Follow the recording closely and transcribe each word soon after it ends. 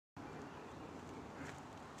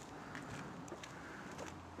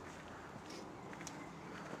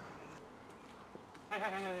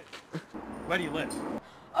Where do you live?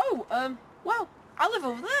 Oh, well, I live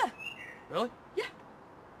over there. Really? Yeah.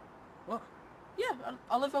 What? Yeah,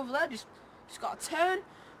 I live over there. Just got to turn,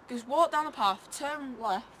 just walk down the path, turn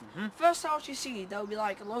left. First house you see, there'll be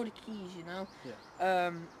like a load of keys, you know.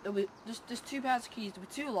 Yeah. There'll be there's 2 pairs of keys. There'll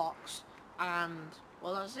be 2 locks, and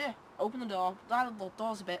well, that's it. Open the door. That the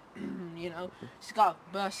door's a bit, you know. Just got to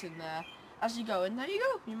burst in there. As you go in, there you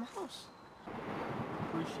go. You're in my house.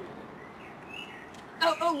 Appreciate it.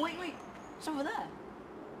 Oh, wait. It's over there.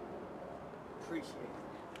 Appreciate it.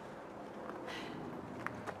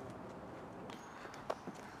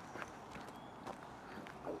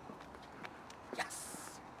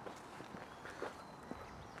 Yes.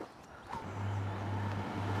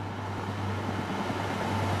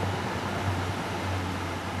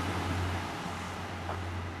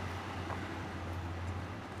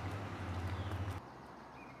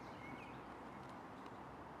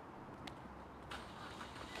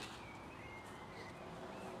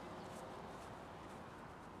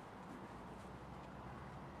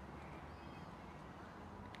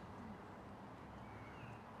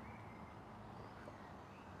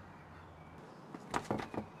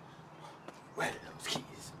 Where are those keys?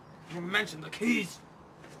 You mentioned the keys!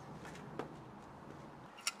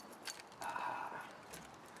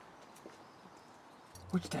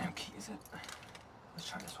 Which damn key is it? Let's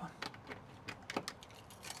try this one.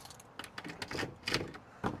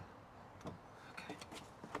 Okay.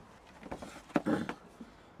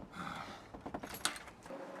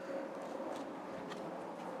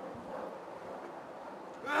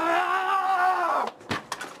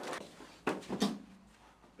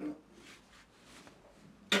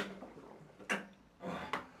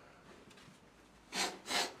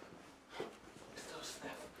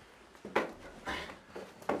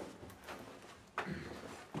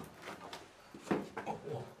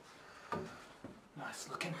 Nice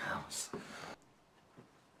looking house.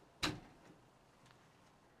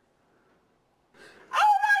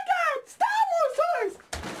 Oh my God! Star Wars toys!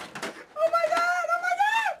 Oh my God! Oh my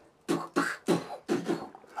God!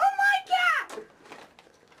 Oh my God!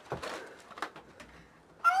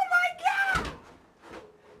 Oh my God!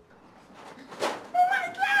 Oh my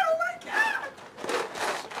God! Oh my God!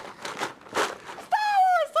 Star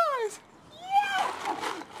Wars toys! Yeah!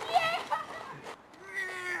 Yeah!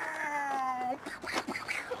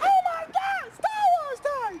 Oh my God! Star Wars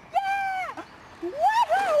toys! Yeah!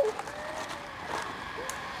 Woohoo!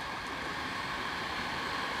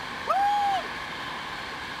 Woo!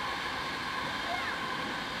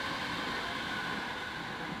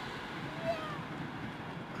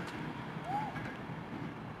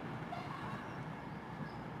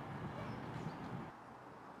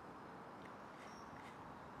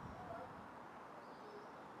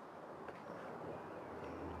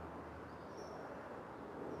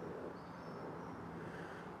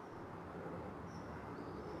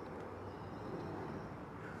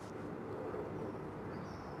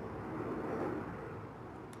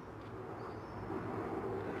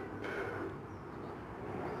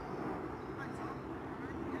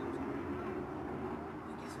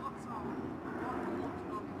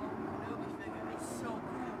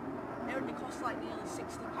 It only costs like nearly £60.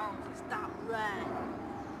 It's that rare.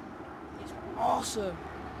 It's awesome.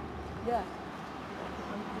 Yeah.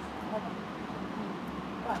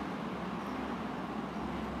 Right.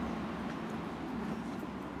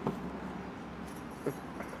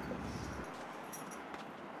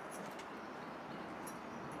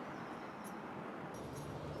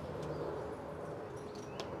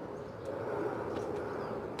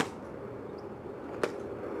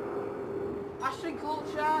 Ashton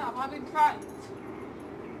Kutcher, I'm having pranked.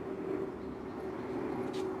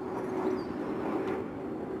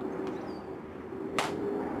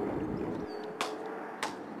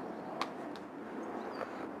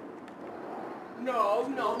 No.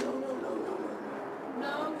 No. No.